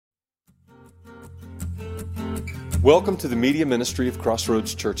Welcome to the media ministry of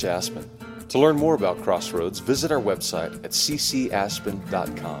Crossroads Church Aspen. To learn more about Crossroads, visit our website at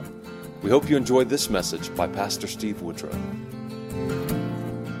ccaspen.com. We hope you enjoyed this message by Pastor Steve Woodrow.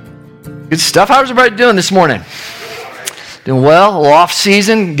 Good stuff. How's everybody doing this morning? Doing well. A little off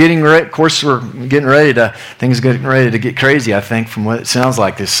season, getting ready. Of course, things are getting ready to get crazy, I think, from what it sounds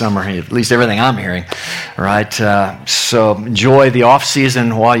like this summer, at least everything I'm hearing, right? So enjoy the off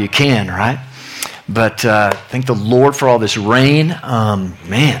season while you can, right? But thank the Lord for all this rain.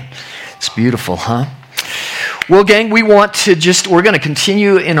 Man, it's beautiful, huh? Well, gang, we're going to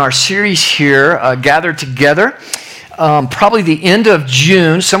continue in our series here, Gathered Together. Probably the end of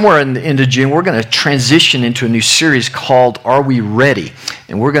June, somewhere in the end of June, we're going to transition into a new series called Are We Ready?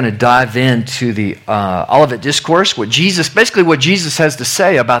 And we're going to dive into the Olivet Discourse, what Jesus has to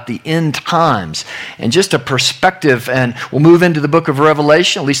say about the end times, and just a perspective. And we'll move into the book of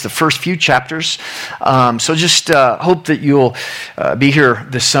Revelation, at least the first few chapters. So just hope that you'll be here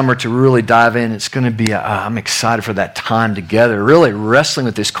this summer to really dive in. It's going to be, I'm excited for that time together, really wrestling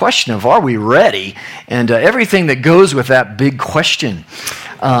with this question of are we ready? And everything that goes with that big question.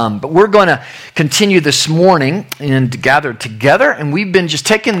 But we're going to continue this morning and gather together, and we've been just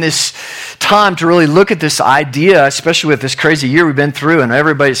taking this time to really look at this idea, especially with this crazy year we've been through, and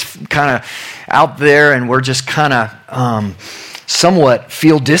everybody's kind of out there, and we're just kind of somewhat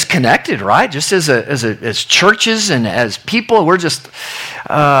feel disconnected, right? Just as churches and as people, we're just,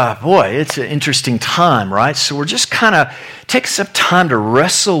 it's an interesting time, right? So we're just kind of take some time to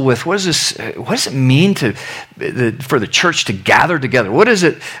wrestle with what does it mean for the church to gather together?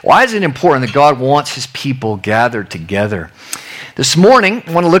 Why is it important that God wants his people gathered together? This morning,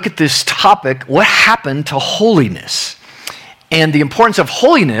 I want to look at this topic, what happened to holiness? And the importance of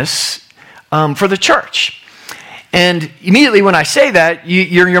holiness for the church. And immediately when I say that,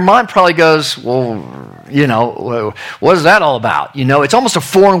 your mind probably goes, well, what is that all about? It's almost a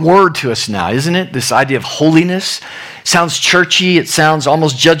foreign word to us now, isn't it? This idea of holiness. It sounds churchy. It sounds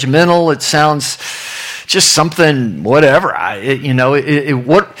almost judgmental. It sounds just something, whatever.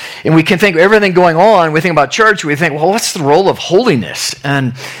 And we can think of everything going on. We think about church. We think, well, what's the role of holiness?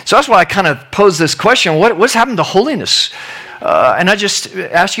 And so that's why I kind of pose this question. What's happened to holiness? And I just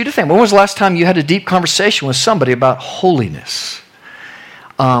ask you to think, when was the last time you had a deep conversation with somebody about holiness?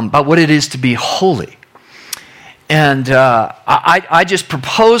 About what it is to be holy? And I just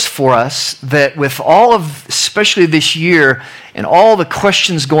propose for us that with all of, especially this year, and all the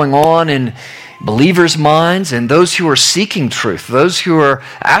questions going on in believers' minds and those who are seeking truth, those who are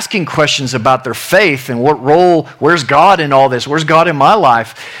asking questions about their faith and what role, where's God in all this? Where's God in my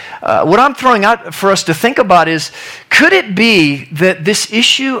life? What I'm throwing out for us to think about is, could it be that this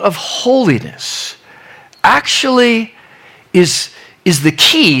issue of holiness actually is the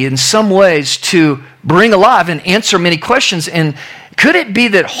key in some ways to bring alive and answer many questions? And could it be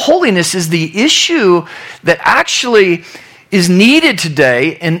that holiness is the issue that actually is needed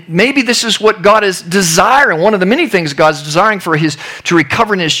today, and maybe this is what God is desiring. One of the many things God's desiring to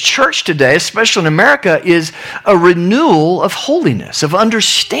recover in his church today, especially in America, is a renewal of holiness, of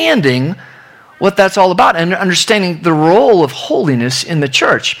understanding what that's all about, and understanding the role of holiness in the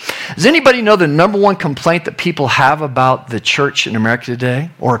church. Does anybody know the number one complaint that people have about the church in America today,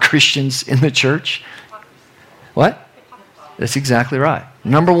 or Christians in the church? What? That's exactly right.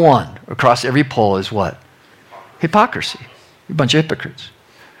 Number one across every poll is what? Hypocrisy. You're a bunch of hypocrites.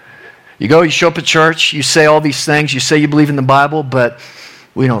 You show up at church, you say all these things, you say you believe in the Bible, but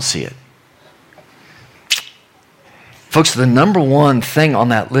we don't see it. Folks, the number one thing on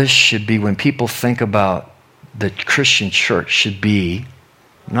that list should be, when people think about the Christian church, should be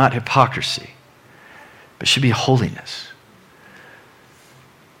not hypocrisy, but should be holiness.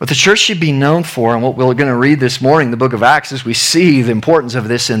 What the church should be known for, and what we're going to read this morning, the book of Acts, is we see the importance of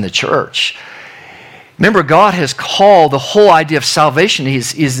this in the church. Remember, God has called, the whole idea of salvation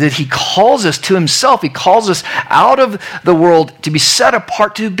is that he calls us to himself. He calls us out of the world to be set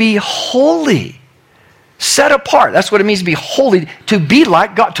apart, to be holy. Set apart. That's what it means to be holy, to be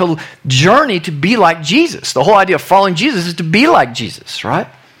like God, to journey to be like Jesus. The whole idea of following Jesus is to be like Jesus, right?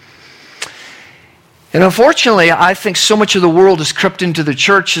 And unfortunately, I think so much of the world has crept into the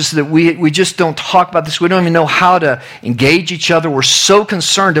churches that we just don't talk about this. We don't even know how to engage each other. We're so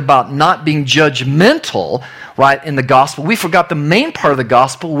concerned about not being judgmental, right, in the gospel. We forgot the main part of the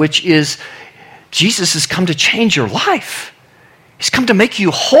gospel, which is Jesus has come to change your life. He's come to make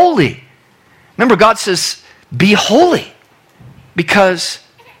you holy. Remember, God says, be holy because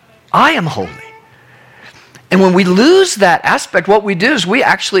I am holy. And when we lose that aspect, what we do is we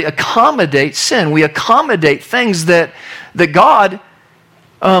actually accommodate sin. We accommodate things that God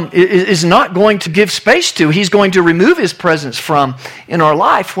is not going to give space to. He's going to remove his presence from in our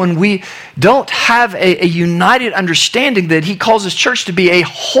life when we don't have a united understanding that he calls his church to be a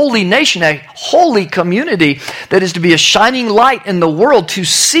holy nation, a holy community that is to be a shining light in the world, to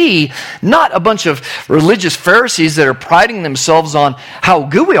see not a bunch of religious Pharisees that are priding themselves on how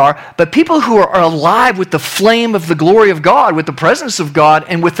good we are, but people who are alive with the flame of the glory of God, with the presence of God,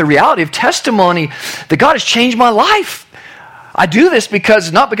 and with the reality of testimony that God has changed my life. I do this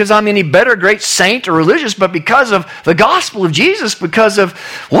not because I'm any better, great saint or religious, but because of the gospel of Jesus, because of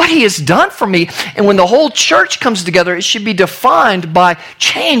what he has done for me. And when the whole church comes together, it should be defined by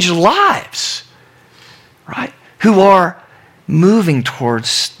changed lives, right? Who are moving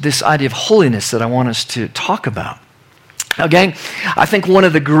towards this idea of holiness that I want us to talk about. Now, gang, I think one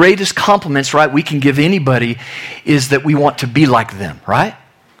of the greatest compliments, right, we can give anybody is that we want to be like them, right?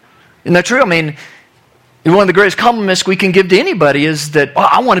 Isn't that true? I mean, one of the greatest compliments we can give to anybody is that,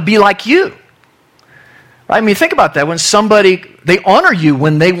 I want to be like you. Right? I mean, think about that. When they honor you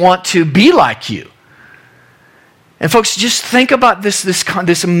when they want to be like you. And folks, just think about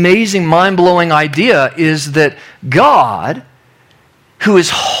this amazing, mind-blowing idea is that God, who is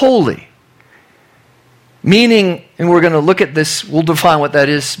holy, meaning, and we're going to look at this, we'll define what that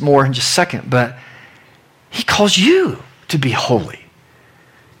is more in just a second, but he calls you to be holy.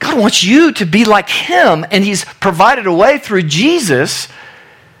 God wants you to be like him, and he's provided a way through Jesus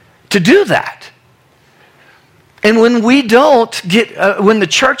to do that. And when we when the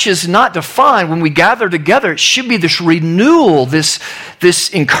church is not defined, when we gather together, it should be this renewal, this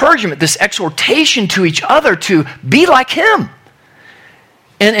encouragement, this exhortation to each other to be like him.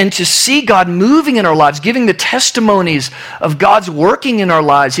 And to see God moving in our lives, giving the testimonies of God's working in our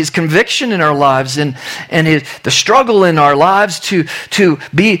lives, his conviction in our lives, and the struggle in our lives to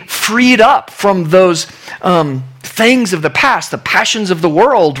be freed up from those things of the past, the passions of the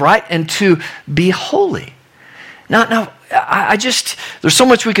world, right? And to be holy. Now, there's so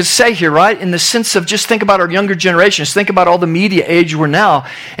much we could say here, right? In the sense of just think about our younger generations, think about all the media age we're now,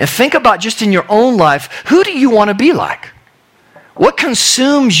 and think about just in your own life, who do you want to be like? What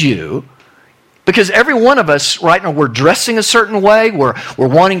consumes you? Because every one of us right now, we're dressing a certain way, we're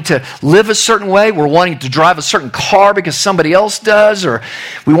wanting to live a certain way, we're wanting to drive a certain car because somebody else does, or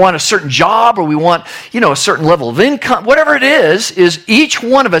we want a certain job, or we want, a certain level of income. Whatever it is each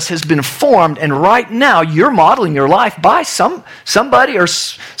one of us has been formed, and right now you're modeling your life by somebody or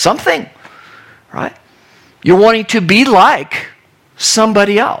something, right? You're wanting to be like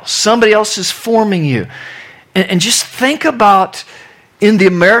somebody else. Somebody else is forming you. And just think about, in the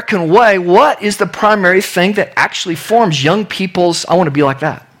American way, what is the primary thing that actually forms young people's, I want to be like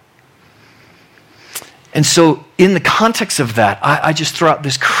that. And so in the context of that, I just throw out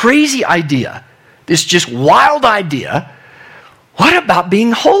this crazy idea, this just wild idea. What about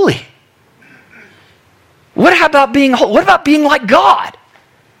being holy? What about being holy? What about being like God?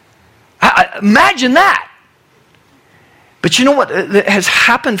 Imagine that. But you know what has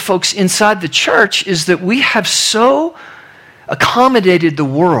happened, folks, inside the church is that we have so accommodated the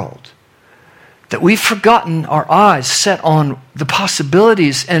world that we've forgotten our eyes set on the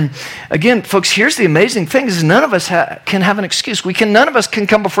possibilities. And again, folks, here's the amazing thing is none of us can have an excuse. None of us can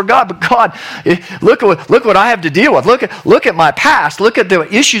come before God, but God, look what I have to deal with. Look at my past. Look at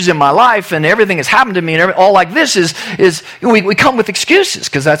the issues in my life and everything that's happened to me and all like this is we come with excuses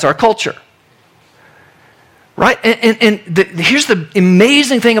because that's our culture. Right? Here's the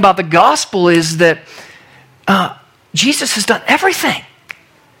amazing thing about the gospel is that Jesus has done everything.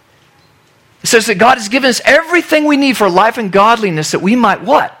 It says that God has given us everything we need for life and godliness that we might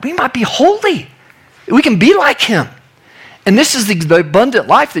what? We might be holy. We can be like him. And this is the abundant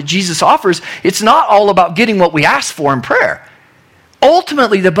life that Jesus offers. It's not all about getting what we ask for in prayer.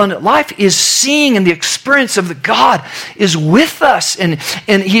 Ultimately, the abundant life is seeing and the experience of the God is with us, and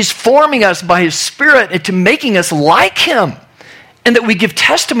he's forming us by his Spirit into making us like him, and that we give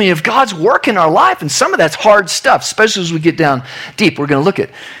testimony of God's work in our life. And some of that's hard stuff, especially as we get down deep. We're going to look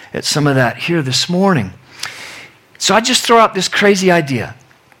at some of that here this morning. So I just throw out this crazy idea.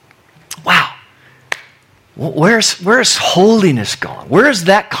 Wow. Where's holiness gone? Where is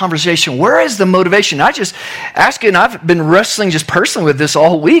that conversation? Where is the motivation? I just ask you, and I've been wrestling just personally with this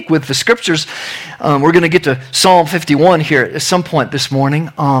all week with the scriptures. We're going to get to Psalm 51 here at some point this morning.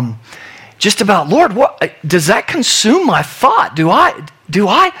 Just about, Lord, what does that consume my thought? Do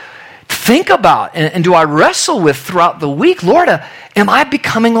I think about and do I wrestle with throughout the week? Lord, am I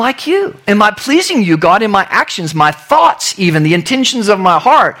becoming like you? Am I pleasing you, God, in my actions, my thoughts, even the intentions of my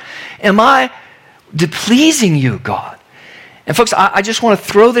heart? Am I pleasing you, God? And folks, I just want to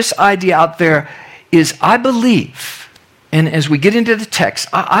throw this idea out there is I believe and as we get into the text,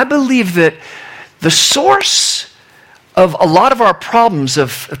 I believe that the source of a lot of our problems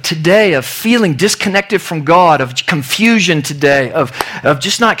of today, of feeling disconnected from God, of confusion today, of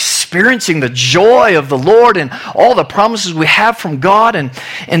just not experiencing the joy of the Lord and all the promises we have from God,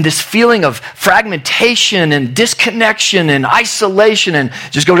 and this feeling of fragmentation and disconnection and isolation, and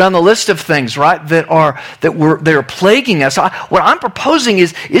just go down the list of things, right, that are plaguing us. What I'm proposing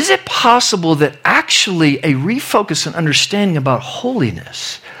is it possible that actually a refocus and understanding about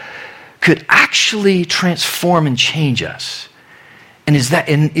holiness could actually transform and change us? And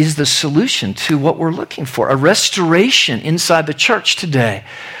is the solution to what we're looking for? A restoration inside the church today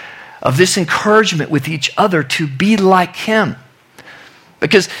of this encouragement with each other to be like Him.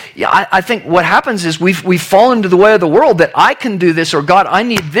 Because I think what happens is we've fallen into the way of the world that I can do this, or God, I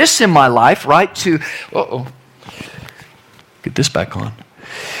need this in my life, right? Get this back on.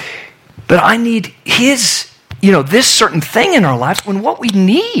 But I need His, this certain thing in our lives, when what we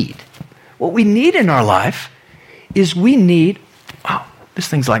need in our life is this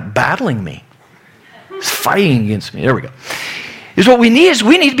thing's like battling me. It's fighting against me. There we go. We need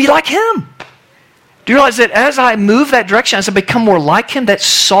to be like Him. Do you realize that as I move that direction, as I become more like Him, that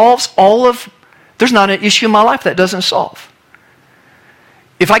solves there's not an issue in my life that doesn't solve.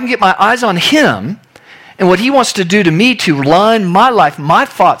 If I can get my eyes on Him and what He wants to do to me to align my life, my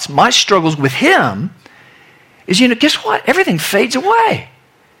thoughts, my struggles with Him, is, guess what? Everything fades away.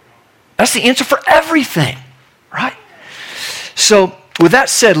 That's the answer for everything, right? So with that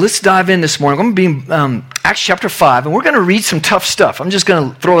said, let's dive in this morning. I'm going to be in Acts chapter 5, and we're going to read some tough stuff. I'm just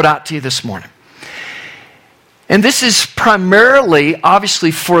going to throw it out to you this morning. And this is primarily, obviously,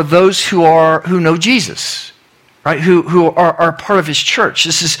 for those who know Jesus, right? Who are part of His church.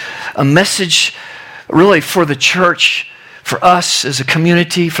 This is a message really for the church, for us as a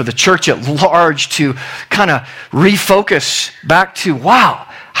community, for the church at large, to kind of refocus back to, wow,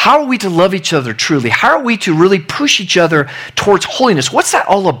 how are we to love each other truly? How are we to really push each other towards holiness? What's that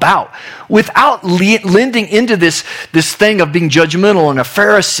all about? Without lending into this thing of being judgmental and a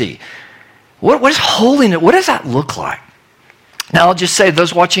Pharisee. What is holiness? What does that look like? Now, I'll just say,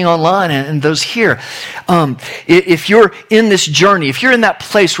 those watching online and those here, if you're in this journey, if you're in that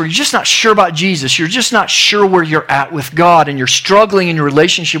place where you're just not sure about Jesus, you're just not sure where you're at with God, and you're struggling in your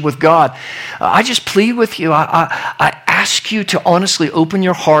relationship with God, I just plead with you. I ask you to honestly open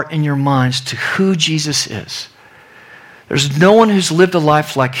your heart and your minds to who Jesus is. There's no one who's lived a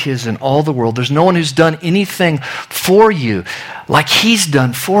life like His in all the world. There's no one who's done anything for you like He's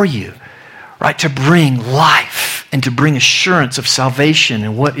done for you, right? To bring life and to bring assurance of salvation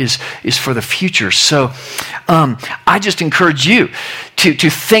and what is for the future. So I just encourage you to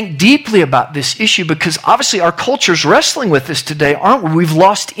think deeply about this issue, because obviously our culture's wrestling with this today, aren't we? We've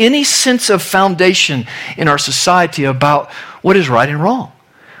lost any sense of foundation in our society about what is right and wrong.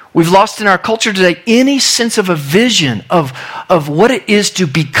 We've lost in our culture today any sense of a vision of what it is to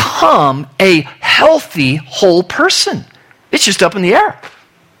become a healthy, whole person. It's just up in the air.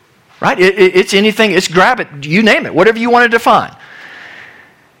 Right? It's anything, it's grab it, you name it, whatever you want to define.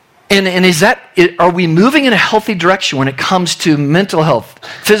 And are we moving in a healthy direction when it comes to mental health,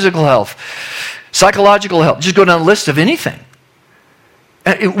 physical health, psychological health? Just go down the list of anything.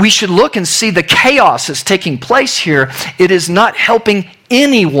 We should look and see the chaos that's taking place here. It is not helping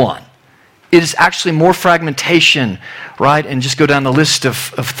anyone. It is actually more fragmentation, right? And just go down the list of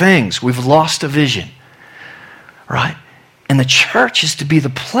things. We've lost a vision, right? And the church is to be the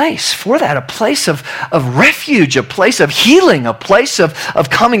place for that, a place of refuge, a place of healing, a place of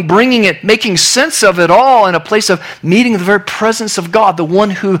coming, bringing it, making sense of it all, and a place of meeting the very presence of God, the one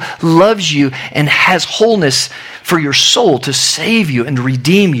who loves you and has wholeness for your soul to save you and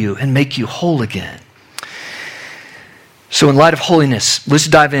redeem you and make you whole again. So in light of holiness, let's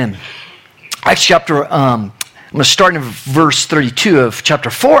dive in. Acts chapter I'm going to start in verse 32 of chapter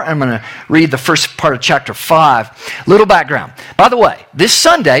 4, and I'm going to read the first part of chapter 5. Little background. By the way, this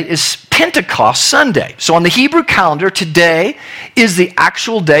Sunday is Pentecost Sunday. So on the Hebrew calendar, today is the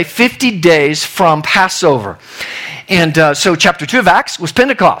actual day, 50 days from Passover. And so chapter 2 of Acts was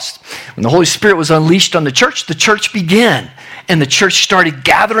Pentecost. When the Holy Spirit was unleashed on the church began. And the church started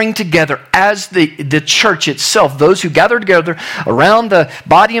gathering together as the church itself, those who gathered together around the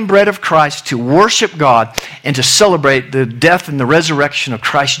body and bread of Christ to worship God and to celebrate the death and the resurrection of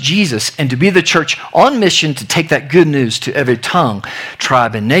Christ Jesus, and to be the church on mission to take that good news to every tongue,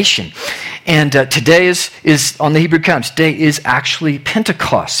 tribe, and nation. And today is on the Hebrew calendar. Today is actually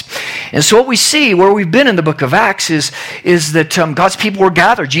Pentecost. And so what we see, where we've been in the book of Acts, is that God's people were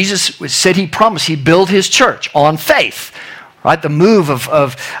gathered. Jesus said He promised He'd build His church on faith. right? The move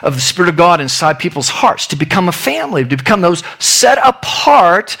of the Spirit of God inside people's hearts to become a family, to become those set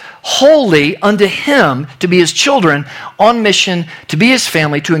apart, holy unto Him, to be His children, on mission, to be His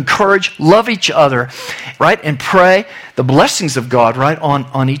family, to encourage, love each other, right? And pray the blessings of God, right,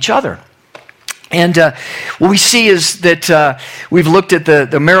 on each other. And what we see is that we've looked at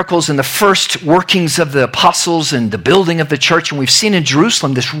the miracles and the first workings of the apostles and the building of the church, and we've seen in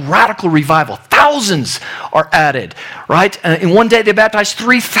Jerusalem this radical revival. Thousands are added, right? In one day they baptized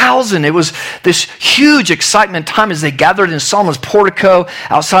 3,000. It was this huge excitement time as they gathered in Solomon's portico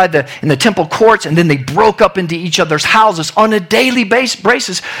outside in the temple courts, and then they broke up into each other's houses on a daily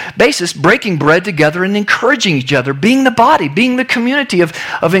basis, breaking bread together and encouraging each other, being the body, being the community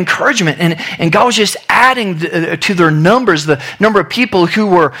of encouragement. And God was just adding to their numbers, the number of people who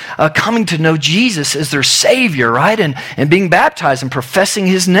were coming to know Jesus as their Savior, right? And being baptized and professing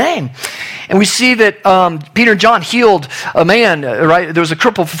His name. And we see that Peter and John healed a man, right? There was a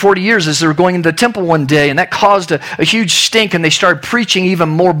cripple for 40 years as they were going into the temple one day, and that caused a huge stink, and they started preaching even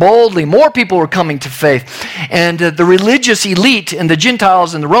more boldly. More people were coming to faith. And the religious elite and the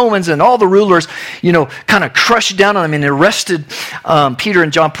Gentiles and the Romans and all the rulers, kind of crushed down on them and arrested Peter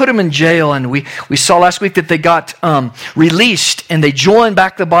and John, put them in jail, and we saw last week that they got released and they joined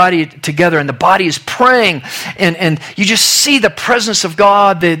back the body together, and the body is praying, and you just see the presence of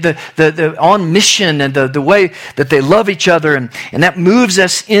God, the on mission, and the way that they love each other, and that moves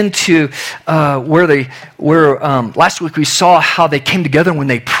us into where last week we saw how they came together when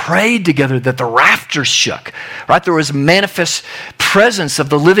they prayed together, that the rafters shook, right? There was a manifest presence of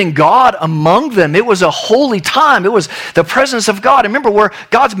the living God among them. It was a holy time. It was the presence of God. And remember, where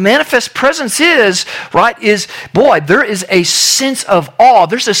God's manifest presence is, right, there is a sense of awe.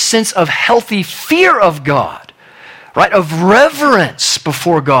 There's a sense of healthy fear of God, right, of reverence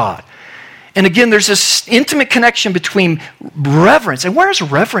before God. And again, there's this intimate connection between reverence. And where is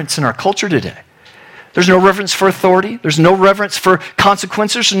reverence in our culture today? There's no reverence for authority. There's no reverence for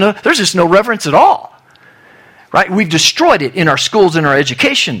consequences. There's just no reverence at all, right? We've destroyed it in our schools and our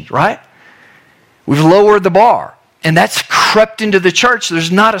education, right? We've lowered the bar. And that's crept into the church.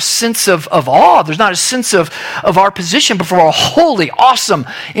 There's not a sense of awe. There's not a sense of our position before a holy, awesome,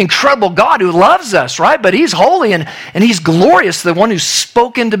 incredible God who loves us, right? But He's holy and He's glorious, the one who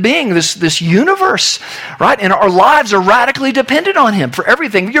spoke into being this universe, right? And our lives are radically dependent on Him for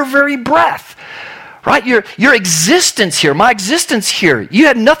everything. Your very breath, right? Your existence here, my existence here, you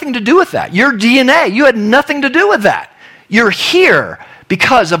had nothing to do with that. Your DNA, you had nothing to do with that. You're here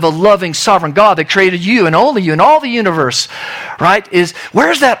because of a loving, sovereign God that created you and only you and all the universe, right?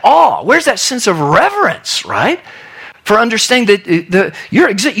 Where's that awe? Where's that sense of reverence, right? For understanding that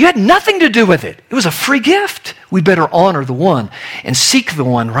you had nothing to do with it. It was a free gift. We better honor the one and seek the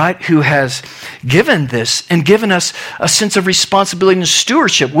one, right, who has given this and given us a sense of responsibility and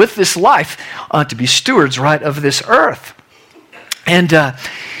stewardship with this life to be stewards, right, of this earth. And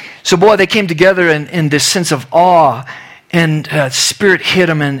so, they came together in this sense of awe. And Spirit hit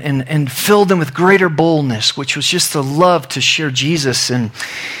them and filled them with greater boldness, which was just the love to share Jesus. And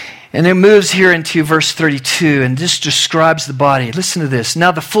it moves here into verse 32, and this describes the body. Listen to this.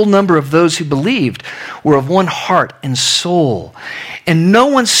 Now the full number of those who believed were of one heart and soul. And no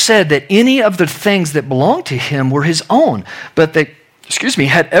one said that any of the things that belonged to him were his own, but they,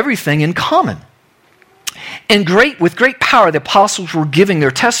 had everything in common. And with great power, the apostles were giving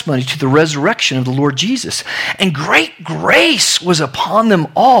their testimony to the resurrection of the Lord Jesus. And great grace was upon them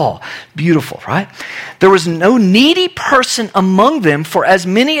all. Beautiful, right? There was no needy person among them, for as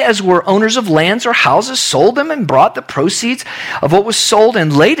many as were owners of lands or houses sold them and brought the proceeds of what was sold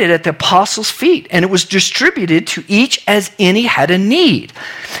and laid it at the apostles' feet. And it was distributed to each as any had a need.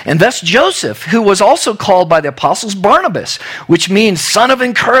 And thus Joseph, who was also called by the apostles Barnabas, which means son of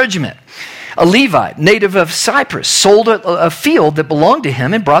encouragement, a Levite, native of Cyprus, sold a field that belonged to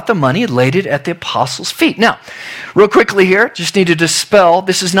him and brought the money and laid it at the apostles' feet. Now, real quickly here, just need to dispel,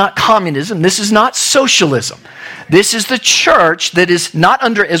 this is not communism. This is not socialism. This is the church that is not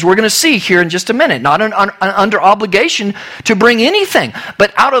under, as we're going to see here in just a minute, not under obligation to bring anything,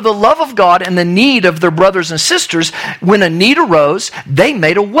 but out of the love of God and the need of their brothers and sisters, when a need arose, they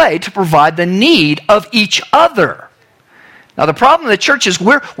made a way to provide the need of each other. Now, the problem in the church is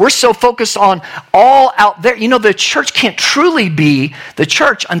we're so focused on all out there. The church can't truly be the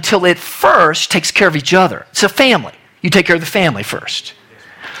church until it first takes care of each other. It's a family. You take care of the family first.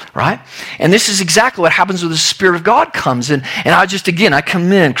 right? And this is exactly what happens when the Spirit of God comes. And I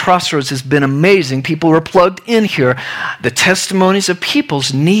commend Crossroads has been amazing. People who are plugged in here. The testimonies of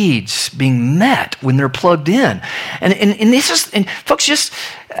people's needs being met when they're plugged in. And folks,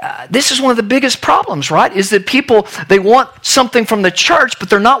 this is one of the biggest problems, right? Is that people, they want something from the church, but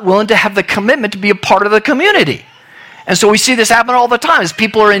they're not willing to have the commitment to be a part of the community. And so we see this happen all the time. As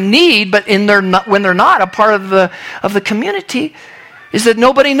people are in need, but when they're not a part of the community, is that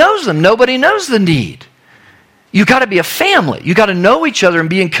nobody knows them. Nobody knows the need. You got to be a family. You got to know each other and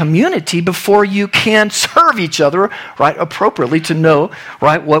be in community before you can serve each other, right, appropriately to know,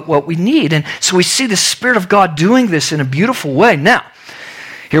 right, what we need. And so we see the Spirit of God doing this in a beautiful way. Now,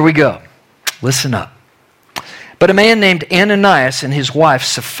 here we go. Listen up. But a man named Ananias and his wife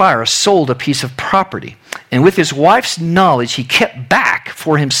Sapphira sold a piece of property. And with his wife's knowledge, he kept back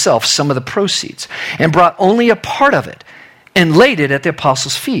for himself some of the proceeds and brought only a part of it and laid it at the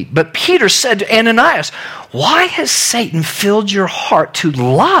apostles' feet. But Peter said to Ananias, "Why has Satan filled your heart to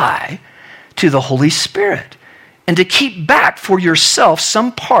lie to the Holy Spirit and to keep back for yourself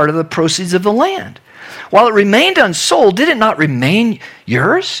some part of the proceeds of the land? While it remained unsold, did it not remain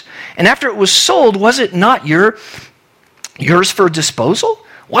yours? And after it was sold, was it not yours for disposal?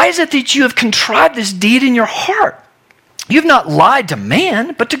 Why is it that you have contrived this deed in your heart? You have not lied to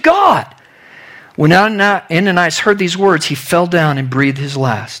man, but to God." When Ananias heard these words, he fell down and breathed his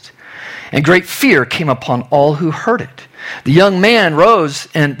last. And great fear came upon all who heard it. The young men rose,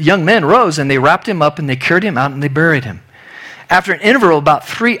 and they wrapped him up, and they carried him out, and they buried him. After an interval of about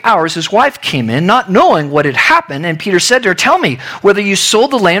 3 hours, his wife came in, not knowing what had happened, and Peter said to her, "Tell me whether you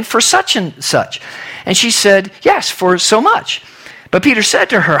sold the land for such and such." And she said, "Yes, for so much." But Peter said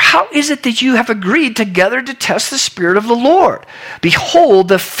to her, "How is it that you have agreed together to test the Spirit of the Lord? Behold,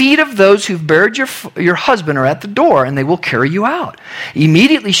 the feet of those who've buried your husband are at the door, and they will carry you out."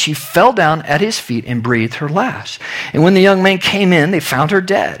 Immediately she fell down at his feet and breathed her last. And when the young men came in, they found her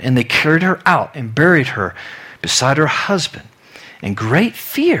dead, and they carried her out and buried her beside her husband. And great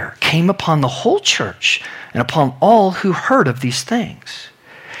fear came upon the whole church and upon all who heard of these things.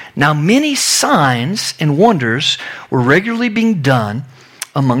 Now many signs and wonders were regularly being done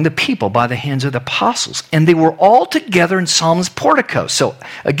among the people by the hands of the apostles. And they were all together in Solomon's portico. So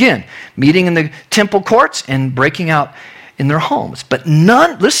again, meeting in the temple courts and breaking out in their homes. But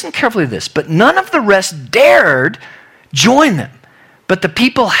none, listen carefully to this, but none of the rest dared join them. But the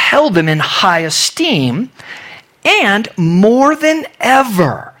people held them in high esteem. And more than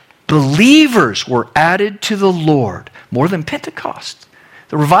ever, believers were added to the Lord. More than Pentecost.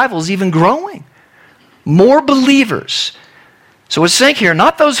 The revival is even growing. More believers. So it's saying here,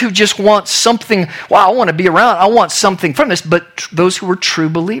 not those who just want something, wow, I want to be around, I want something from this, but those who were true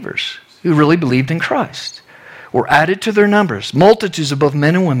believers, who really believed in Christ, were added to their numbers, multitudes of both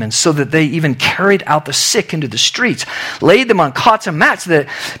men and women, so that they even carried out the sick into the streets, laid them on cots and mats, that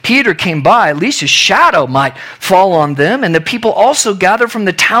Peter came by, at least his shadow might fall on them. And the people also gathered from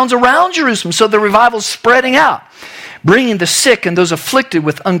the towns around Jerusalem, so the revival is spreading out, bringing the sick and those afflicted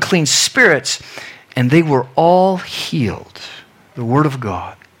with unclean spirits, and they were all healed. The word of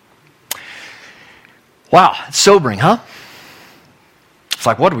God. Wow, it's sobering, huh? It's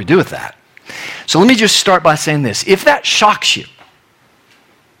like, what do we do with that? So let me just start by saying this. If that shocks you,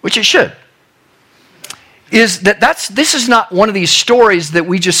 which it should, is this is not one of these stories that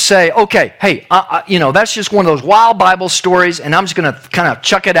we just say, okay, hey, that's just one of those wild Bible stories, and I'm just going to kind of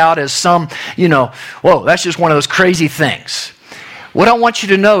chuck it out as some, whoa, that's just one of those crazy things. What I want you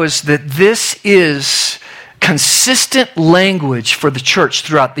to know is that this is consistent language for the church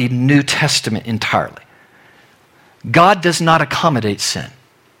throughout the New Testament entirely. God does not accommodate sin.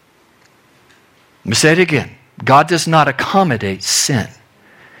 Let me say it again. God does not accommodate sin.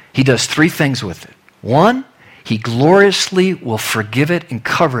 He does three things with it. One, he gloriously will forgive it and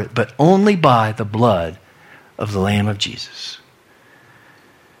cover it, but only by the blood of the Lamb of Jesus,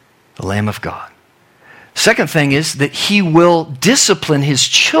 the Lamb of God. Second thing is that he will discipline his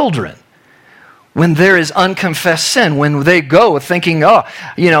children when there is unconfessed sin, when they go thinking,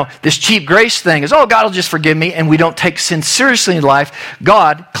 this cheap grace thing is, God will just forgive me, and we don't take sin seriously in life,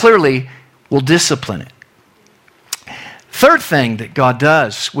 God clearly will discipline it. Third thing that God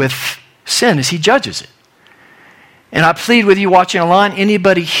does with sin is he judges it. And I plead with you watching online,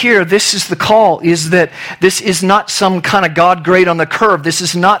 anybody here, this is the call, is that this is not some kind of God grade on the curve. This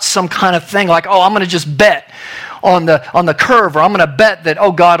is not some kind of thing like, oh, I'm going to just bet on the curve, or I'm going to bet that,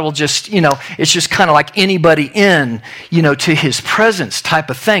 oh, God will just, it's just kind of like anybody in, to his presence type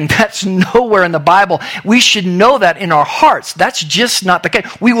of thing. That's nowhere in the Bible. We should know that in our hearts. That's just not the case.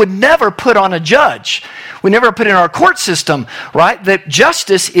 We would never put on a judge. We never put in our court system, right, that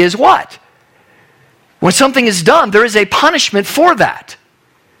justice is what? When something is done, there is a punishment for that.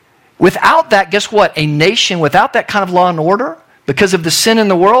 Without that, guess what? A nation, without that kind of law and order, because of the sin in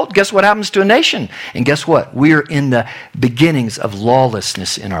the world, guess what happens to a nation? And guess what? We're in the beginnings of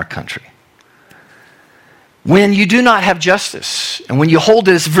lawlessness in our country. When you do not have justice, and when you hold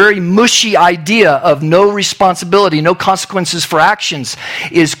this very mushy idea of no responsibility, no consequences for actions,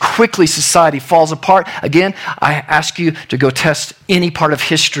 is quickly society falls apart. Again, I ask you to go test any part of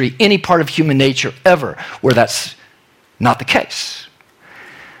history, any part of human nature ever, where that's not the case.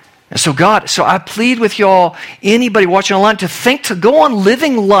 And so I plead with y'all, anybody watching online, to go on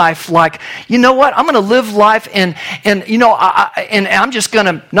living life like, you know what, I'm going to live life and I'm just going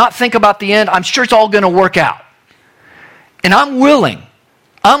to not think about the end. I'm sure it's all going to work out. And I'm willing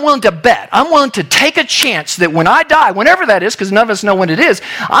to bet. I'm willing to take a chance that when I die, whenever that is, because none of us know when it is,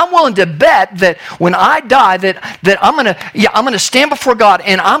 I'm willing to bet that when I die, that I'm going to stand before God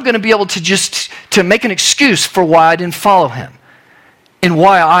and I'm going to be able to make an excuse for why I didn't follow him. And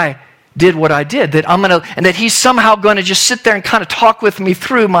why I did what I did, and that he's somehow going to just sit there and kind of talk with me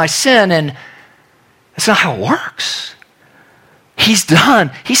through my sin, and that's not how it works. He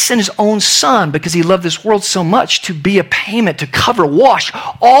sent his own son because he loved this world so much to be a payment to wash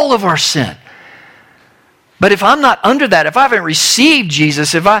all of our sin. But if I'm not under that, if I haven't received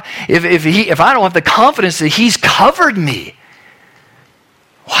Jesus, if I don't have the confidence that he's covered me,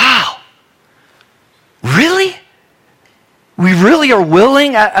 wow, really? We really are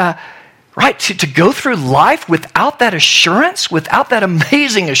willing, to go through life without that assurance, without that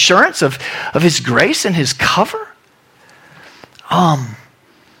amazing assurance of his grace and his cover?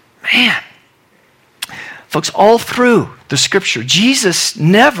 Man. Folks, all through the scripture, Jesus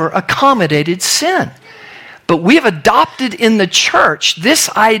never accommodated sin. But we have adopted in the church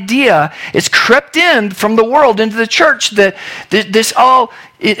this idea, it's crept in from the world into the church that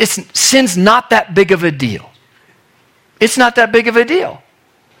sin's not that big of a deal. It's not that big of a deal.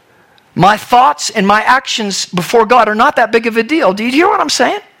 My thoughts and my actions before God are not that big of a deal. Do you hear what I'm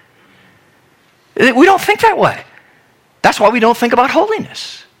saying? We don't think that way. That's why we don't think about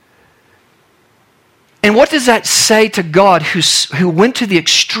holiness. And what does that say to God who went to the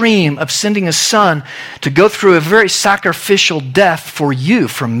extreme of sending his son to go through a very sacrificial death for you,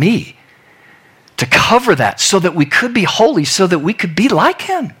 for me, to cover that so that we could be holy, so that we could be like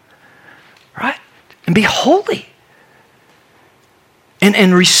him, right? And be holy.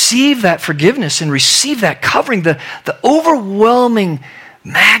 And receive that forgiveness and receive that covering, the overwhelming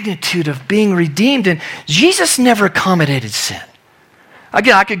magnitude of being redeemed. And Jesus never accommodated sin.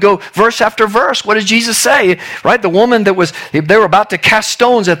 Again, I could go verse after verse. What does Jesus say? Right? The woman they were about to cast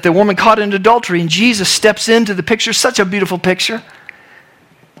stones at the woman caught in adultery, and Jesus steps into the picture. Such a beautiful picture.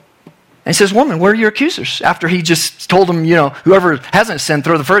 And says, woman, where are your accusers? After he just told them, whoever hasn't sinned,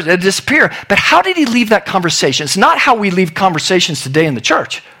 throw the first, it'll disappear. But how did he leave that conversation? It's not how we leave conversations today in the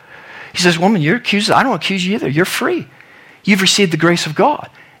church. He says, woman, you're accused. I don't accuse you either. You're free. You've received the grace of God.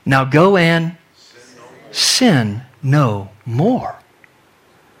 Now go and sin no more.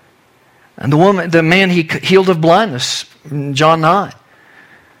 And the man he healed of blindness, in John 9.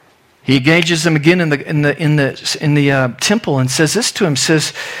 He engages them again in the temple and says this to him,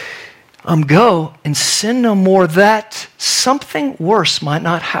 says, go and sin no more, that something worse might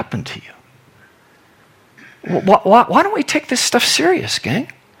not happen to you. Why don't we take this stuff serious,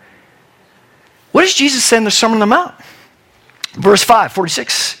 gang? What does Jesus say in the Sermon on the Mount? Verse 5,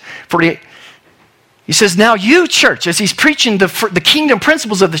 46, 48. He says, now you, church, as he's preaching the kingdom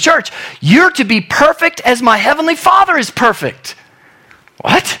principles of the church, you're to be perfect as my heavenly Father is perfect.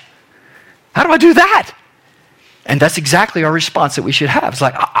 What? How do I do that? And that's exactly our response that we should have. It's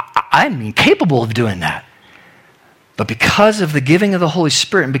like, I'm incapable of doing that. But because of the giving of the Holy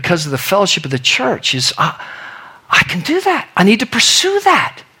Spirit and because of the fellowship of the church, I can do that. I need to pursue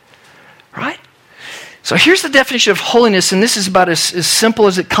that. Right? So here's the definition of holiness, and this is about as simple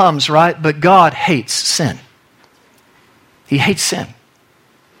as it comes, right? But God hates sin. He hates sin.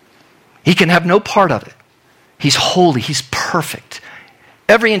 He can have no part of it. He's holy. He's perfect.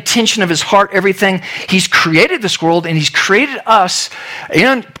 Every intention of his heart, everything. He's created this world, and he's created us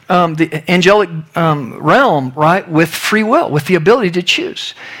and the angelic realm, right, with free will, with the ability to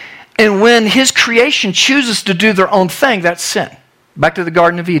choose. And when his creation chooses to do their own thing, that's sin. Back to the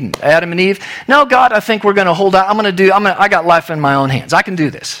Garden of Eden, Adam and Eve. No, God, I think we're going to hold out. I got life in my own hands. I can do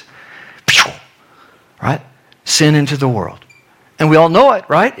this. Right? Sin into the world. And we all know it,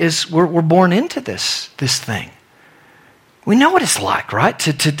 right? We're born into this thing. We know what it's like, right?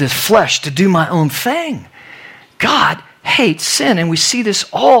 To the flesh, to do my own thing. God hates sin, and we see this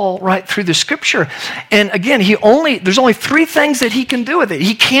all right through the scripture. And again, there's only three things that he can do with it.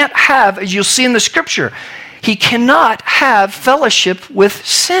 He can't have, as you'll see in the scripture, he cannot have fellowship with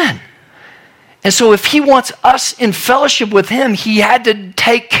sin. And so if he wants us in fellowship with him, he had to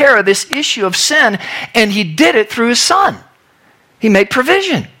take care of this issue of sin, and he did it through his son. He made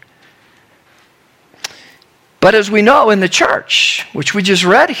provision. But as we know in the church, which we just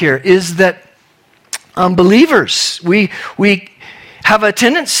read here, is that believers, we have a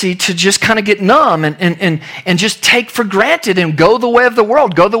tendency to just kind of get numb and just take for granted and go the way of the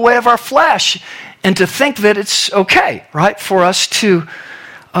world, go the way of our flesh, and to think that it's okay, right, for us to,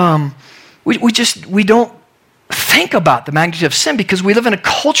 we don't think about the magnitude of sin because we live in a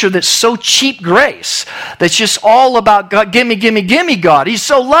culture that's so cheap grace, that's just all about God, gimme, gimme, gimme God. He's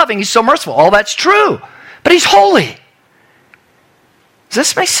so loving, he's so merciful. All that's true, but he's holy. Does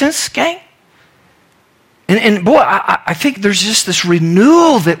this make sense, gang? And boy, I think there's just this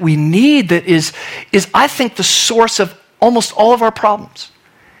renewal that we need that is I think the source of almost all of our problems.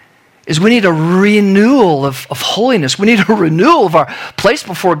 Is we need a renewal of holiness. We need a renewal of our place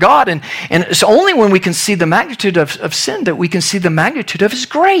before God. And it's only when we can see the magnitude of sin that we can see the magnitude of his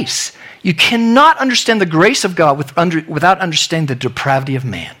grace. You cannot understand the grace of God without understanding the depravity of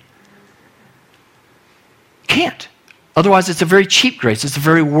man. Can't. Otherwise, it's a very cheap grace. It's a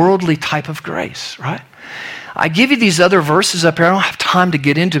very worldly type of grace, right? I give you these other verses up here. I don't have time to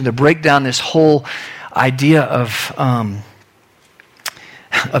get into them to break down this whole idea of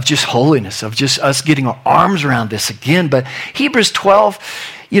just holiness, of just us getting our arms around this again. But Hebrews 12,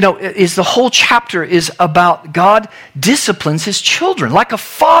 is the whole chapter is about God disciplines his children. Like a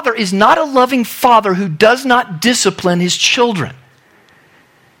father is not a loving father who does not discipline his children.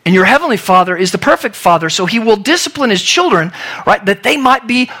 And your heavenly Father is the perfect Father, so he will discipline his children, right, that they might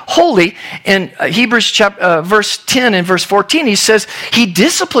be holy. In Hebrews verse 10 and verse 14, he says, he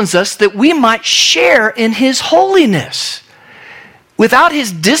disciplines us that we might share in his holiness. Without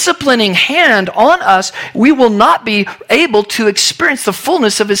his disciplining hand on us, we will not be able to experience the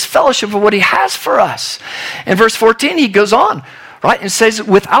fullness of his fellowship of what he has for us. In verse 14, he goes on, right, and says,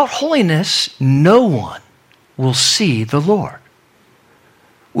 without holiness, no one will see the Lord.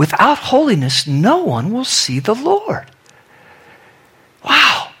 Without holiness, no one will see the Lord.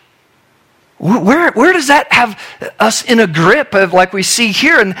 Wow. Where does that have us in a grip of, like we see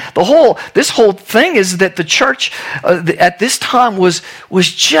here? And this whole thing is that the church at this time was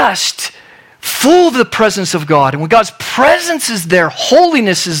just full of the presence of God. And when God's presence is there,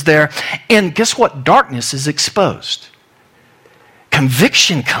 holiness is there. And guess what? Darkness is exposed.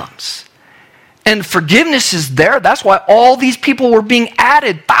 Conviction comes. And forgiveness is there. That's why all these people were being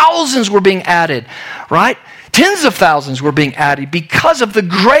added. Thousands were being added, right? Tens of thousands were being added because of the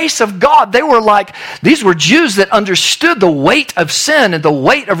grace of God. These were Jews that understood the weight of sin and the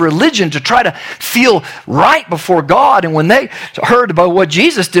weight of religion to try to feel right before God. And when they heard about what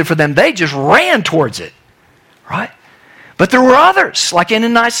Jesus did for them, they just ran towards it, right? But there were others, like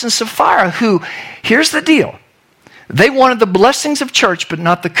Ananias and Sapphira, who, here's the deal. They wanted the blessings of church, but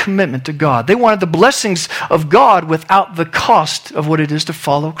not the commitment to God. They wanted the blessings of God without the cost of what it is to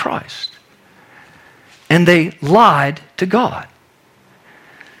follow Christ. And they lied to God.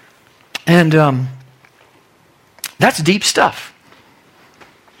 And that's deep stuff.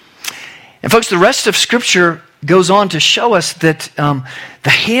 And folks, the rest of Scripture goes on to show us that the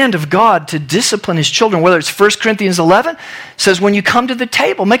hand of God to discipline his children, whether it's 1 Corinthians 11, says when you come to the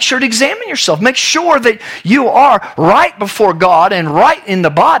table, make sure to examine yourself. Make sure that you are right before God and right in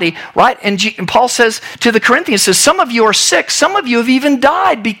the body, right? And Paul says to the Corinthians, says, some of you are sick. Some of you have even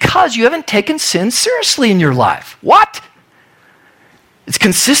died because you haven't taken sin seriously in your life. What? It's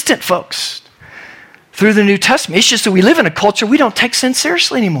consistent, folks, through the New Testament. It's just that we live in a culture we don't take sin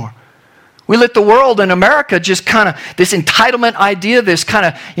seriously anymore. We let the world in America just kind of, this entitlement idea, this kind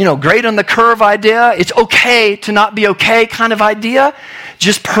of, grade on the curve idea, it's okay to not be okay kind of idea,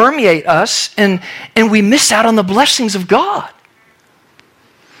 just permeate us, and we miss out on the blessings of God.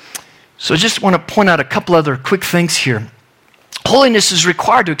 So I just want to point out a couple other quick things here. Holiness is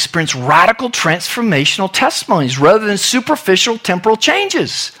required to experience radical transformational testimonies rather than superficial temporal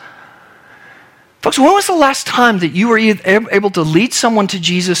changes. Folks, when was the last time that you were able to lead someone to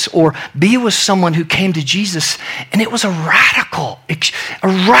Jesus or be with someone who came to Jesus and it was a radical,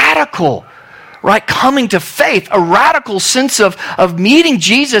 right, coming to faith, a radical sense of meeting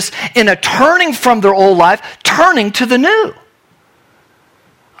Jesus in a turning from their old life, turning to the new?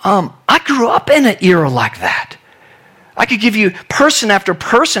 I grew up in an era like that. I could give you person after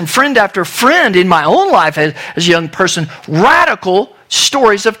person, friend after friend in my own life as a young person, radical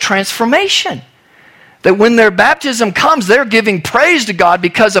stories of transformation. That when their baptism comes, they're giving praise to God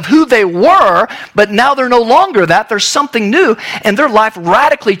because of who they were, but now they're no longer that. There's something new, and their life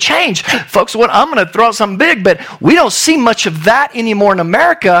radically changed. Folks, I'm going to throw out something big, but we don't see much of that anymore in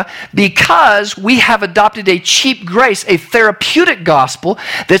America because we have adopted a cheap grace, a therapeutic gospel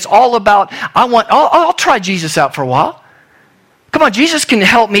that's all about, I'll try Jesus out for a while. Come on, Jesus can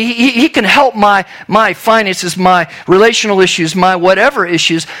help me. He can help my finances, my relational issues, my whatever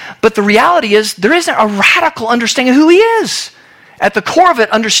issues. But the reality is there isn't a radical understanding of who He is. At the core of it,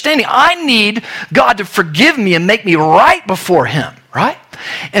 understanding I need God to forgive me and make me right before Him, right?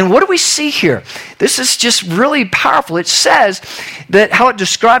 And what do we see here? This is just really powerful. It says that how it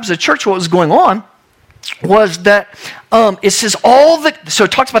describes the church, what was going on, was that it says so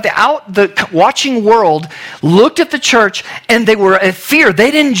it talks about the watching world looked at the church and they were in fear.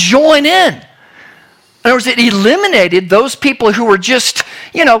 They didn't join in. In other words, it eliminated those people who were just,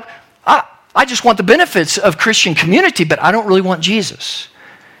 I just want the benefits of Christian community, but I don't really want Jesus.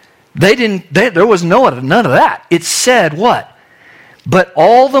 There was none of that. It said what? But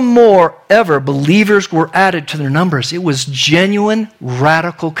all the more ever believers were added to their numbers. It was genuine,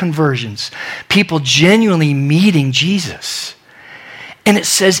 radical conversions. People genuinely meeting Jesus. And it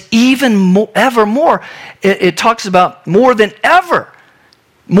says even more, ever more. It talks about more than ever.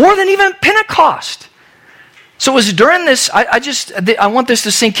 More than even Pentecost. So it was during this, I want this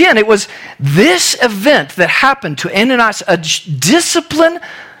to sink in. It was this event that happened to Ananias, a discipline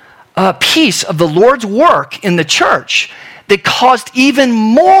piece of the Lord's work in the church, that caused even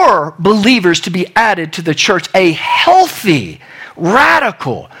more believers to be added to the church. A healthy,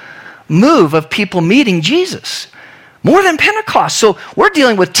 radical move of people meeting Jesus. More than Pentecost. So we're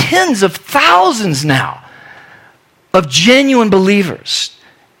dealing with tens of thousands now of genuine believers.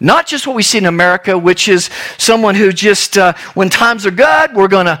 Not just what we see in America, which is someone who just, when times are good, we're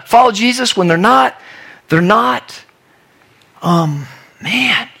going to follow Jesus. When they're not, they're not.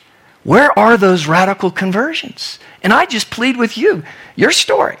 Man, where are those radical conversions? And I just plead with you, your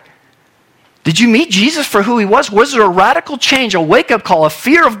story. Did you meet Jesus for who He was? Was there a radical change, a wake-up call, a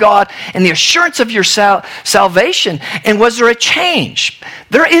fear of God, and the assurance of your salvation? And was there a change?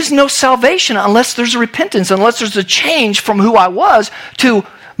 There is no salvation unless there's a repentance, unless there's a change from who I was to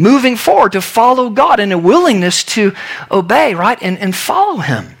moving forward, to follow God, and a willingness to obey, right, and follow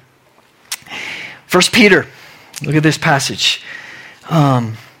Him. 1 Peter, look at this passage.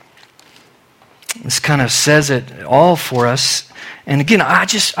 This kind of says it all for us. And again, I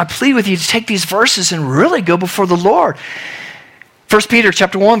plead with you to take these verses and really go before the Lord. 1 Peter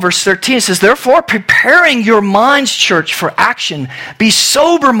chapter 1, verse 13 says, therefore, preparing your minds, church, for action, be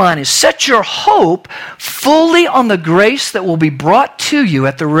sober-minded. Set your hope fully on the grace that will be brought to you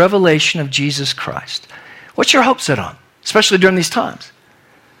at the revelation of Jesus Christ. What's your hope set on, especially during these times?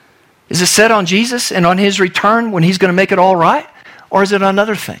 Is it set on Jesus and on His return when He's going to make it all right? Or is it on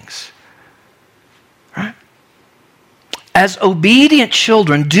other things? Right? As obedient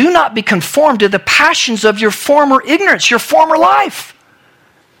children, do not be conformed to the passions of your former ignorance, your former life.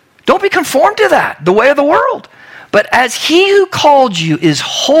 Don't be conformed to that, the way of the world. But as He who called you is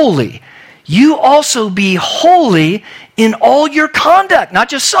holy, you also be holy in all your conduct. Not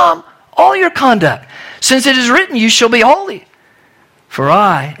just some, all your conduct. Since it is written, you shall be holy. For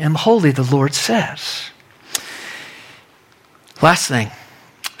I am holy, the Lord says. Last thing.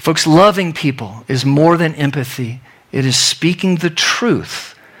 Folks, loving people is more than empathy. It is speaking the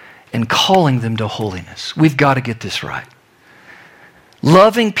truth and calling them to holiness. We've got to get this right.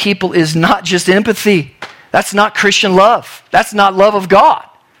 Loving people is not just empathy. That's not Christian love. That's not love of God.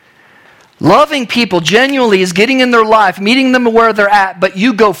 Loving people genuinely is getting in their life, meeting them where they're at, but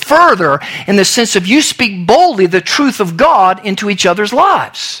you go further in the sense of you speak boldly the truth of God into each other's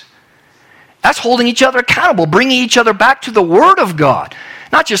lives. That's holding each other accountable, bringing each other back to the Word of God.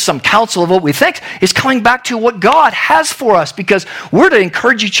 Not just some counsel of what we think. It's coming back to what God has for us, because we're to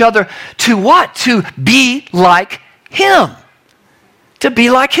encourage each other to what? To be like Him. To be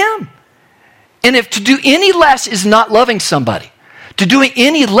like Him. And if to do any less is not loving somebody, to do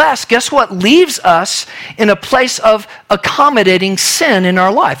any less, guess what? Leaves us in a place of accommodating sin in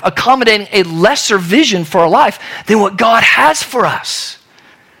our life, accommodating a lesser vision for our life than what God has for us.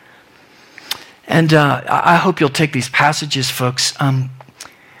 And I hope you'll take these passages, folks.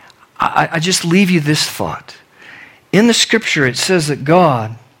 I just leave you this thought. In the scripture, it says that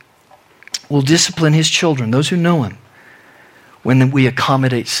God will discipline his children, those who know him, when we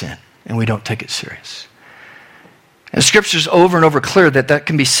accommodate sin and we don't take it serious. And the scripture's over and over clear that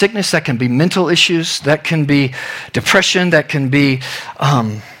can be sickness, that can be mental issues, that can be depression, that can be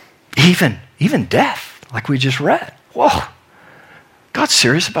even death, like we just read. Whoa. God's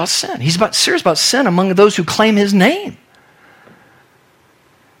serious about sin. He's serious about sin among those who claim his name.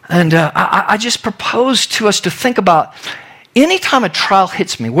 And I just propose to us to think about any time a trial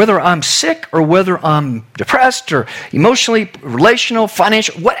hits me, whether I'm sick or whether I'm depressed or emotionally, relational,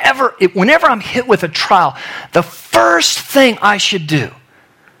 financial, whatever, whenever I'm hit with a trial, the first thing I should do,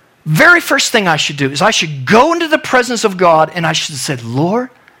 very first thing I should do is I should go into the presence of God and I should say, Lord,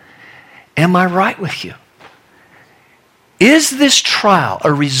 am I right with you? Is this trial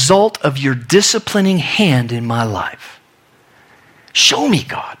a result of your disciplining hand in my life? Show me,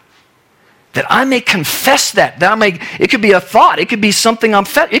 God, that I may confess that it could be a thought, it could be something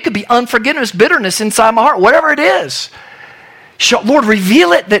it could be unforgiveness, bitterness inside my heart, whatever it is. Lord,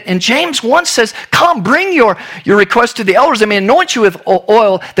 reveal it. And James 1 says, come, bring your request to the elders. They may anoint you with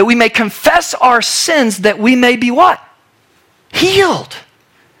oil, that we may confess our sins, that we may be what? Healed.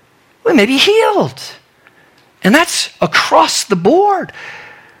 We may be healed. And that's across the board.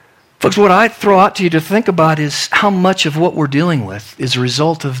 Folks, what I throw out to you to think about is how much of what we're dealing with is a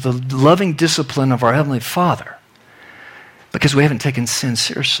result of the loving discipline of our Heavenly Father, because we haven't taken sin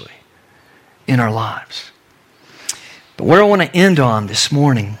seriously in our lives. But where I want to end on this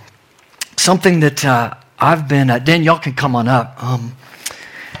morning, something that I've been, Dan, y'all can come on up,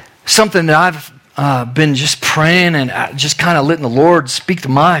 something that I've been just praying and just kind of letting the Lord speak to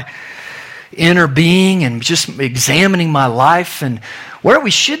my inner being and just examining my life. And where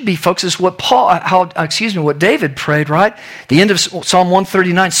we should be, folks, is what what David prayed, right? The end of Psalm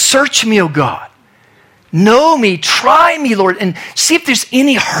 139, search me, O God. Know me, try me, Lord, and see if there's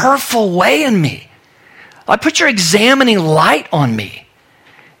any hurtful way in me. I put your examining light on me.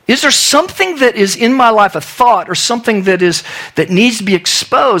 Is there something that is in my life, a thought or something that needs to be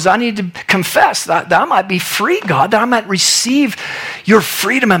exposed? I need to confess that I might be free, God, that I might receive your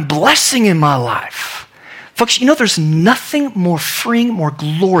freedom and blessing in my life. Folks, there's nothing more freeing, more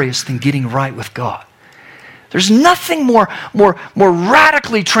glorious than getting right with God. There's nothing more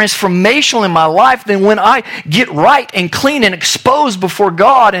radically transformational in my life than when I get right and clean and exposed before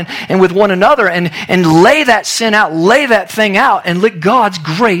God and with one another and lay that sin out, lay that thing out, and let God's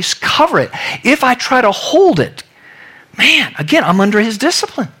grace cover it. If I try to hold it, man, again, I'm under his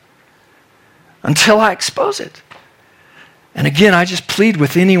discipline until I expose it. And again, I just plead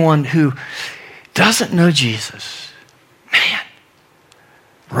with anyone who doesn't know Jesus, man,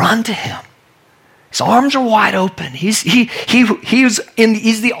 run to him. His arms are wide open. He's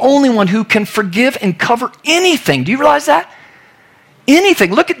the only one who can forgive and cover anything. Do you realize that?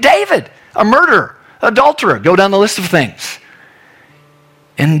 Anything. Look at David, a murderer, adulterer. Go down the list of things.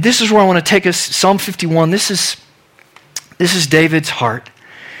 And this is where I want to take us. Psalm 51. This is David's heart.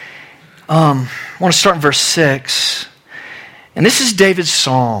 I want to start in verse 6. And this is David's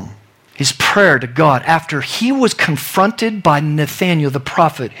psalm. His prayer to God after he was confronted by Nathanael the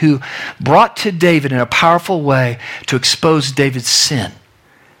prophet, who brought to David in a powerful way to expose David's sin.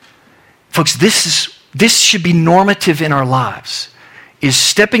 Folks, this should be normative in our lives, is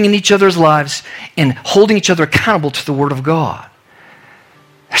stepping in each other's lives and holding each other accountable to the Word of God.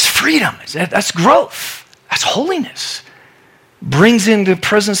 That's freedom. That's growth. That's holiness. Brings in the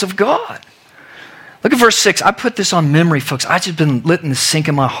presence of God. Look at verse 6. I put this on memory, folks. I've just been letting this sink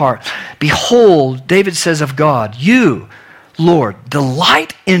in my heart. Behold, David says of God, you, Lord,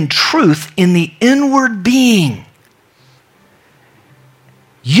 delight in truth in the inward being.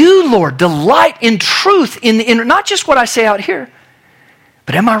 You, Lord, delight in truth in the inner, not just what I say out here,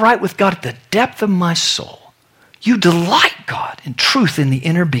 but am I right with God at the depth of my soul? You delight, God, in truth in the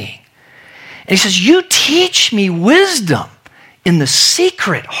inner being. And he says, you teach me wisdom in the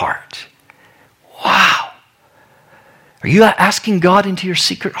secret heart. Wow. Are you asking God into your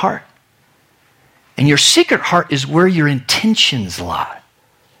secret heart? And your secret heart is where your intentions lie.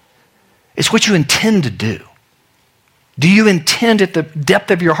 It's what you intend to do. Do you intend at the depth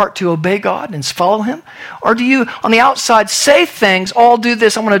of your heart to obey God and follow him? Or do you, on the outside, say things, oh, I'll do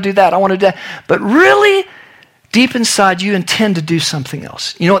this, I want to do that, I want to do that. But really, deep inside, you intend to do something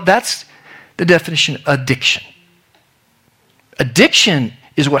else. You know what? That's the definition of addiction. Addiction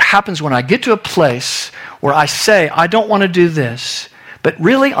is what happens when I get to a place where I say, I don't want to do this, but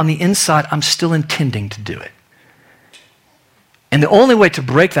really on the inside, I'm still intending to do it. And the only way to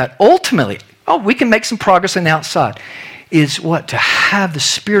break that ultimately, oh, we can make some progress on the outside, is what? To have the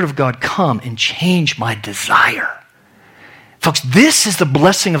Spirit of God come and change my desire. Folks, this is the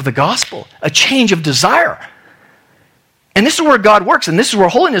blessing of the gospel, a change of desire. And this is where God works, and this is where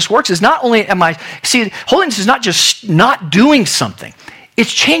holiness works, is not only holiness is not just not doing something.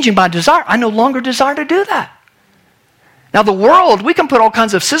 It's changing my desire. I no longer desire to do that. Now the world, we can put all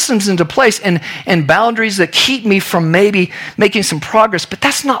kinds of systems into place and boundaries that keep me from maybe making some progress, but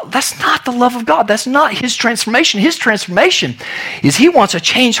that's not the love of God. That's not His transformation. His transformation is He wants a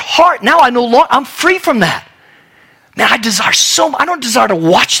changed heart. Now I'm free from that. Man, I don't desire to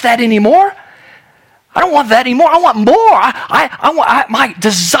watch that anymore. I don't want that anymore. I want more. My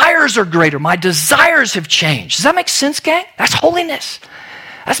desires are greater. My desires have changed. Does that make sense, gang? That's holiness.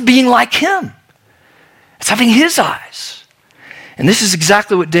 That's being like Him. It's having His eyes. And this is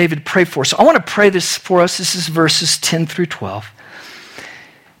exactly what David prayed for. So I want to pray this for us. This is verses 10 through 12.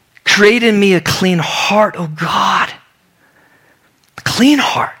 Create in me a clean heart, O God. A clean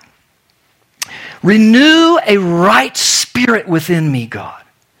heart. Renew a right spirit within me, God.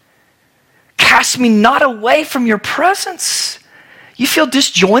 Cast me not away from your presence. You feel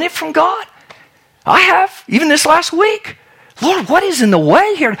disjointed from God? I have, even this last week. Lord, what is in the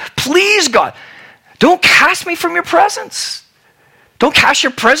way here? Please, God, don't cast me from your presence. Don't cast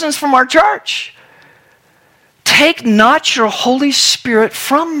your presence from our church. Take not your Holy Spirit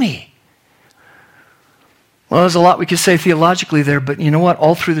from me. Well, there's a lot we could say theologically there, but you know what?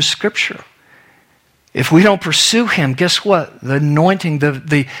 All through the Scripture, if we don't pursue Him, guess what? The anointing,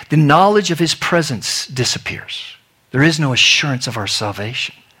 the knowledge of His presence disappears. There is no assurance of our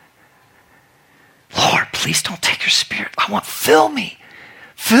salvation. Lord, please don't take your Spirit. Fill me.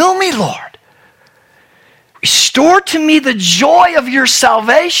 Fill me, Lord. Restore to me the joy of your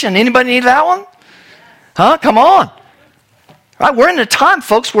salvation. Anybody need that one? Huh? Come on. Right? We're in a time,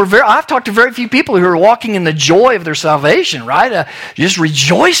 folks, where I've talked to very few people who are walking in the joy of their salvation, right? Just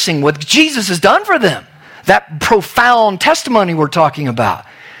rejoicing what Jesus has done for them. That profound testimony we're talking about.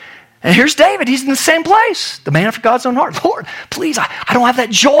 And here's David. He's in the same place. The man after God's own heart. Lord, please, I don't have that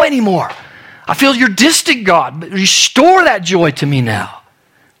joy anymore. I feel you're distant, God. But restore that joy to me now.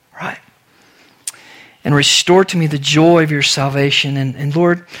 Right? And restore to me the joy of your salvation. And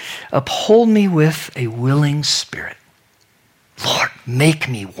Lord, uphold me with a willing spirit. Lord, make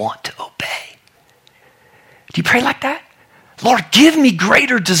me want to obey. Do you pray like that? Lord, give me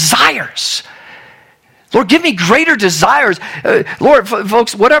greater desires. Lord, give me greater desires. Lord,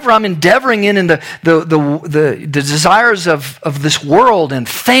 folks, whatever I'm endeavoring in the desires of this world and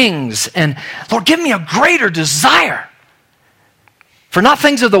things, and Lord, give me a greater desire for not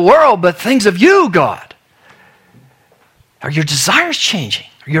things of the world, but things of you, God. Are your desires changing?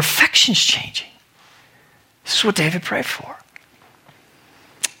 Are your affections changing? This is what David prayed for.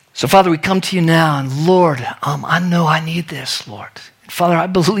 So, Father, we come to you now, and Lord, I know I need this, Lord. And Father, I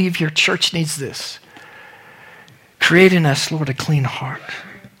believe your church needs this. Create in us, Lord, a clean heart.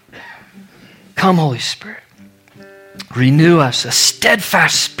 Come, Holy Spirit. Renew us, a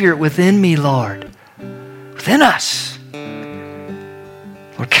steadfast spirit within me, Lord. Within us.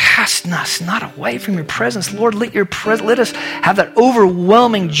 Lord, cast us not away from your presence. Lord, let us have that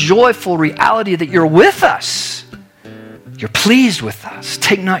overwhelming, joyful reality that you're with us. You're pleased with us.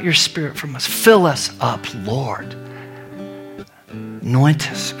 Take not your spirit from us. Fill us up, Lord.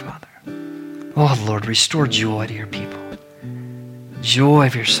 Anoint us, Father. Oh, Lord, restore joy to your people. Joy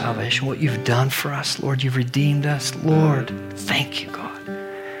of your salvation, what you've done for us. Lord, you've redeemed us. Lord, thank you, God.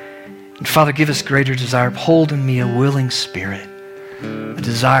 And Father, give us greater desire. Hold in me a willing spirit, a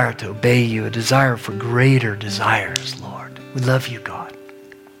desire to obey you, a desire for greater desires, Lord. We love you, God.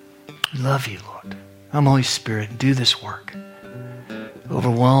 We love you, Lord. Come, Holy Spirit, do this work.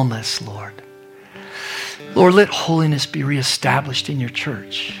 Overwhelm us, Lord. Lord, let holiness be reestablished in your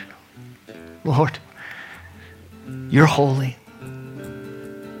church. Lord, you're holy.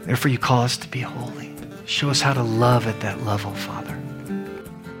 Therefore, you call us to be holy. Show us how to love at that level, Father.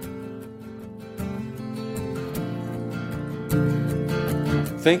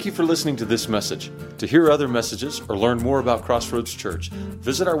 Thank you for listening to this message. To hear other messages or learn more about Crossroads Church,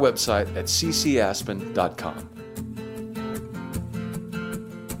 visit our website at ccaspen.com.